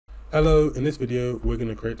Hello, in this video we're going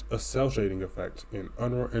to create a cell shading effect in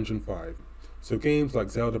Unreal Engine 5. So games like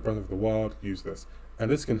Zelda Breath of the Wild use this, and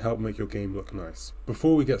this can help make your game look nice.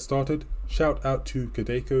 Before we get started, shout out to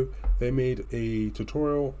Kadeko. They made a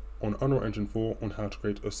tutorial on Unreal Engine 4 on how to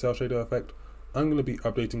create a cell shader effect. I'm going to be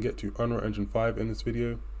updating it to Unreal Engine 5 in this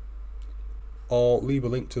video. I'll leave a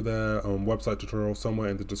link to their website tutorial somewhere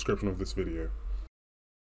in the description of this video.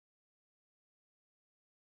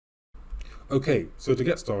 Okay, so to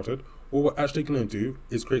get started, what we're actually going to do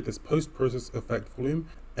is create this post-process effect volume,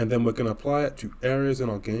 and then we're going to apply it to areas in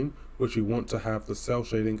our game which we want to have the cell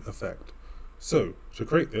shading effect. So to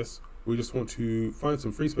create this, we just want to find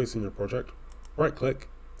some free space in your project, right click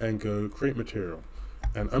and go create material.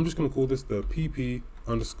 And I'm just going to call this the pp_cell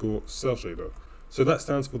shader. So that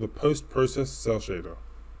stands for the post-process cell shader.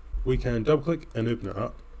 We can double click and open it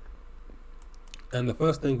up. And the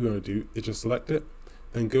first thing we want to do is just select it,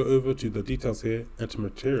 then go over to the details here and to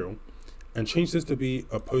material and change this to be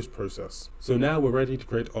a post-process. So now we're ready to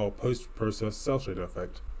create our post-process cell shader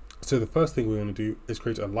effect. So the first thing we're going to do is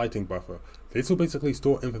create a lighting buffer. This will basically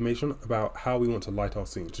store information about how we want to light our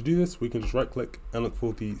scene. To do this, we can just right click and look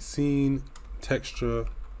for the scene texture,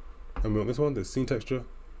 and we want this one, the scene texture,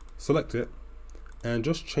 select it and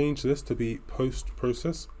just change this to be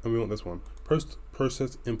post-process, and we want this one,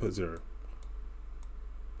 post-process input 0.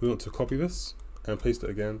 We want to copy this and paste it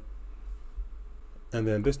again, and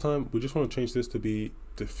then this time we just want to change this to be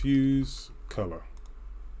diffuse color.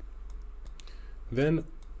 Then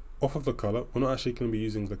off of the color, we're not actually going to be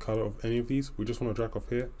using the color of any of these. We just want to drag off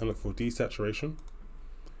here and look for desaturation,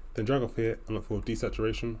 then drag off here and look for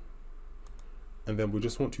desaturation, and then we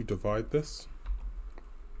just want to divide this,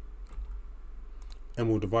 and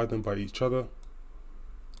we'll divide them by each other,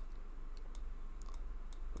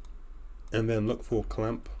 and then look for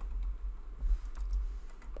clamp.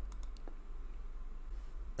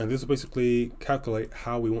 And this will basically calculate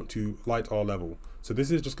how we want to light our level. So this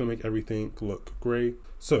is just going to make everything look gray.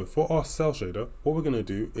 So for our cell shader, what we're going to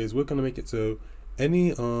do is we're going to make it so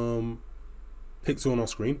any pixel on our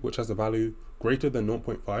screen which has a value greater than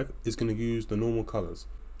 0.5 is going to use the normal colors.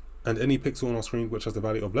 And any pixel on our screen which has a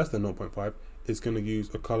value of less than 0.5 is going to use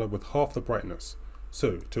a color with half the brightness.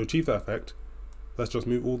 So to achieve that effect, let's just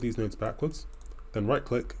move all these nodes backwards, then right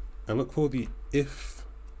click and look for the if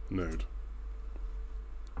node.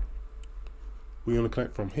 We want to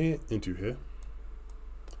connect from here into here,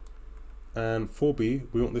 and for B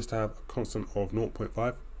we want this to have a constant of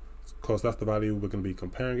 0.5 because that's the value we're going to be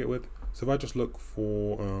comparing it with. So if I just look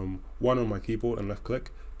for 1 on my keyboard and left click,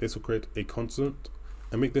 this will create a constant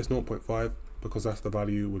and make this 0.5 because that's the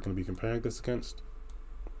value we're going to be comparing this against.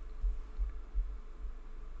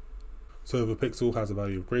 So if a pixel has a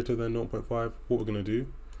value of greater than 0.5, what we're going to do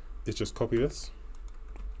is just copy this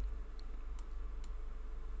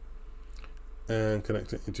and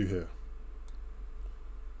connect it into here.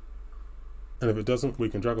 And if it doesn't, we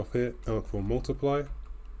can drag off here and look for multiply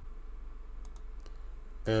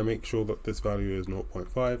and make sure that this value is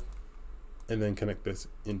 0.5, and then connect this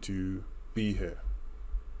into B here.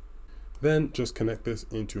 Then just connect this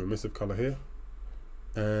into emissive color here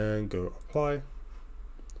and go apply,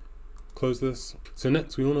 close this. So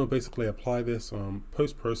next we want to basically apply this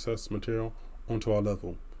post-process material onto our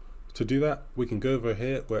level. To do that, we can go over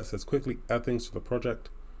here where it says quickly add things to the project,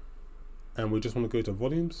 and we just want to go to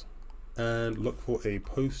volumes and look for a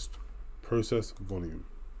post-process volume.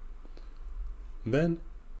 Then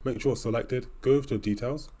make sure it's selected, go over to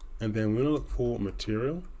details, and then we're going to look for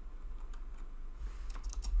material.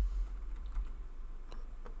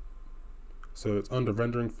 So it's under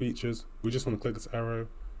rendering features. We just want to click this arrow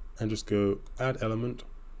and just go add element.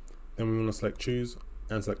 Then we want to select choose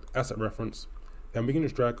and select asset reference. Then we can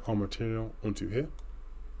just drag our material onto here.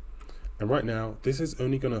 And right now, this is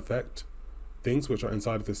only going to affect things which are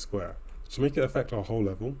inside of this square. To make it affect our whole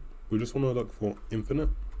level, we just want to look for infinite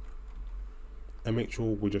and make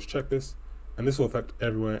sure we just check this, and this will affect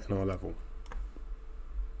everywhere in our level.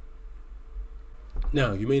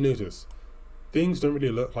 Now, you may notice things don't really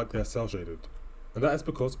look like they're cell shaded, and that is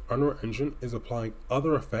because Unreal Engine is applying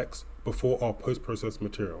other effects before our post-process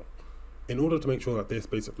material. In order to make sure that this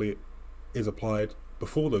basically is applied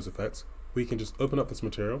before those effects, we can just open up this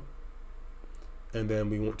material, and then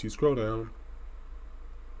we want to scroll down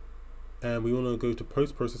and we want to go to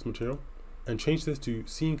post-process material and change this to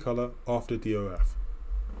scene color after DOF.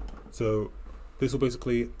 So this will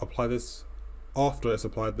basically apply this after it's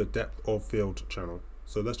applied the depth of field channel.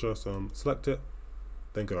 So let's just select it,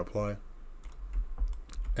 then go apply,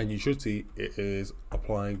 and you should see it is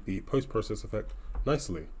applying the post-process effect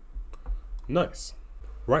nicely. Nice.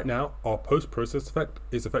 Right now, our post-process effect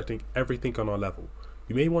is affecting everything on our level.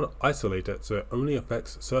 you may want to isolate it so it only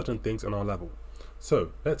affects certain things in our level.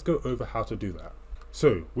 So let's go over how to do that.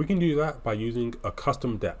 So we can do that by using a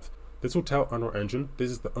custom depth. This will tell Unreal Engine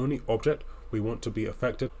this is the only object we want to be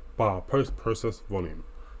affected by our post-process volume.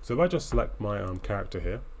 So if I just select my character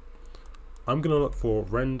here, I'm going to look for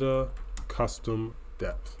render custom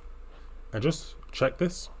depth and just check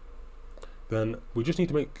this. Then we just need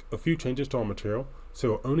to make a few changes to our material so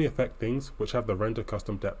it will only affect things which have the render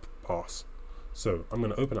custom depth pass. So I'm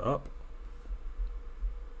going to open it up,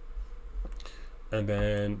 and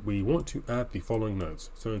then we want to add the following nodes.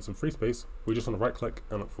 So in some free space, we just want to right click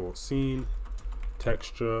and look for scene,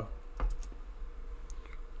 texture.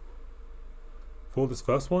 For this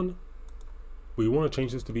first one, we want to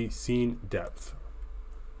change this to be scene depth.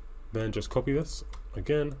 Then just copy this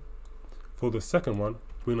again. For the second one,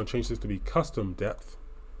 we want to change this to be custom depth.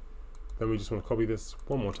 Then we just want to copy this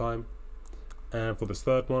one more time. And for this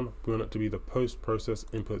third one, we want it to be the post-process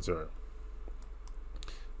input 0.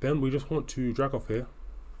 Then we just want to drag off here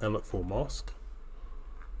and look for mask.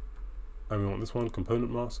 And we want this one, component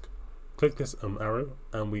mask. Click this arrow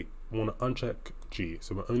and we want to uncheck G.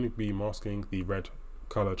 So we'll only be masking the red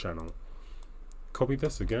color channel. Copy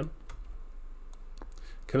this again.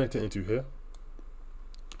 Connect it into here.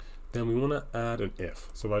 Then we want to add an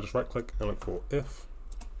if. So I just right click and look for if.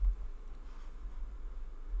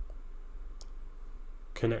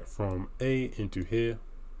 Connect from A into here,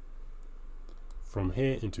 from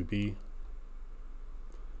here into B,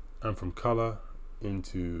 and from color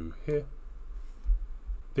into here.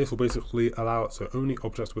 This will basically allow it so only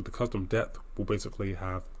objects with the custom depth will basically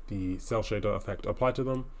have the cell shader effect applied to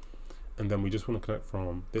them. And then we just want to connect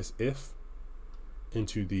from this if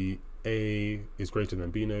into the A is greater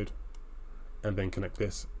than B node, and then connect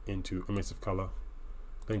this into emissive color,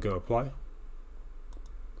 then go apply.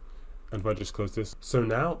 And if I just close this, so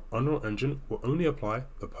now Unreal Engine will only apply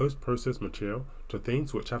the post-process material to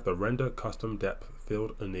things which have the render custom depth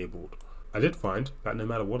field enabled. I did find that no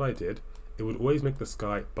matter what I did, it would always make the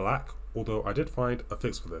sky black, although I did find a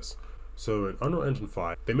fix for this. So in Unreal Engine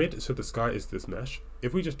 5, they made it so the sky is this mesh.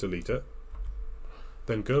 If we just delete it,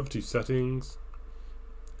 then go over to settings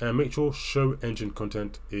and make sure show engine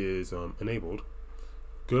content is enabled.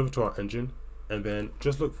 Go over to our engine and then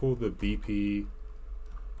just look for the BP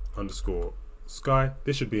underscore sky.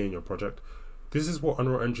 This should be in your project. This is what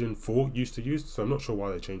Unreal Engine 4 used to use, so I'm not sure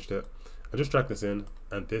why they changed it. I just drag this in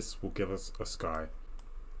and this will give us a sky.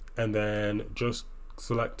 And then just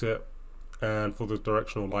select it, and for the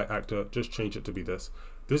directional light actor, just change it to be this.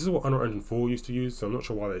 This is what Unreal Engine 4 used to use, so I'm not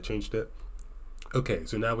sure why they changed it. Okay,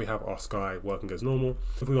 so now we have our sky working as normal.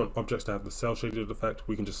 If we want objects to have the cell shaded effect,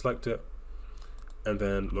 we can just select it and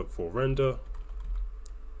then look for render.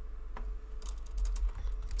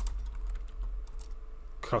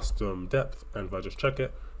 Custom depth, and if I just check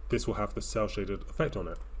it, this will have the cell shaded effect on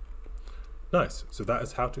it. Nice, so that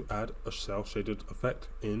is how to add a cell shaded effect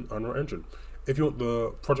in Unreal Engine. If you want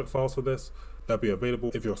the project files for this, they'll be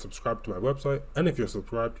available if you're subscribed to my website, and if you're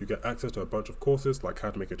subscribed, you get access to a bunch of courses like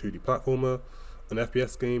how to make a 2D platformer, an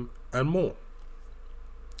FPS game, and more.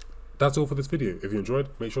 That's all for this video. If you enjoyed,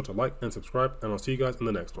 make sure to like and subscribe, and I'll see you guys in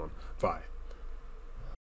the next one. Bye.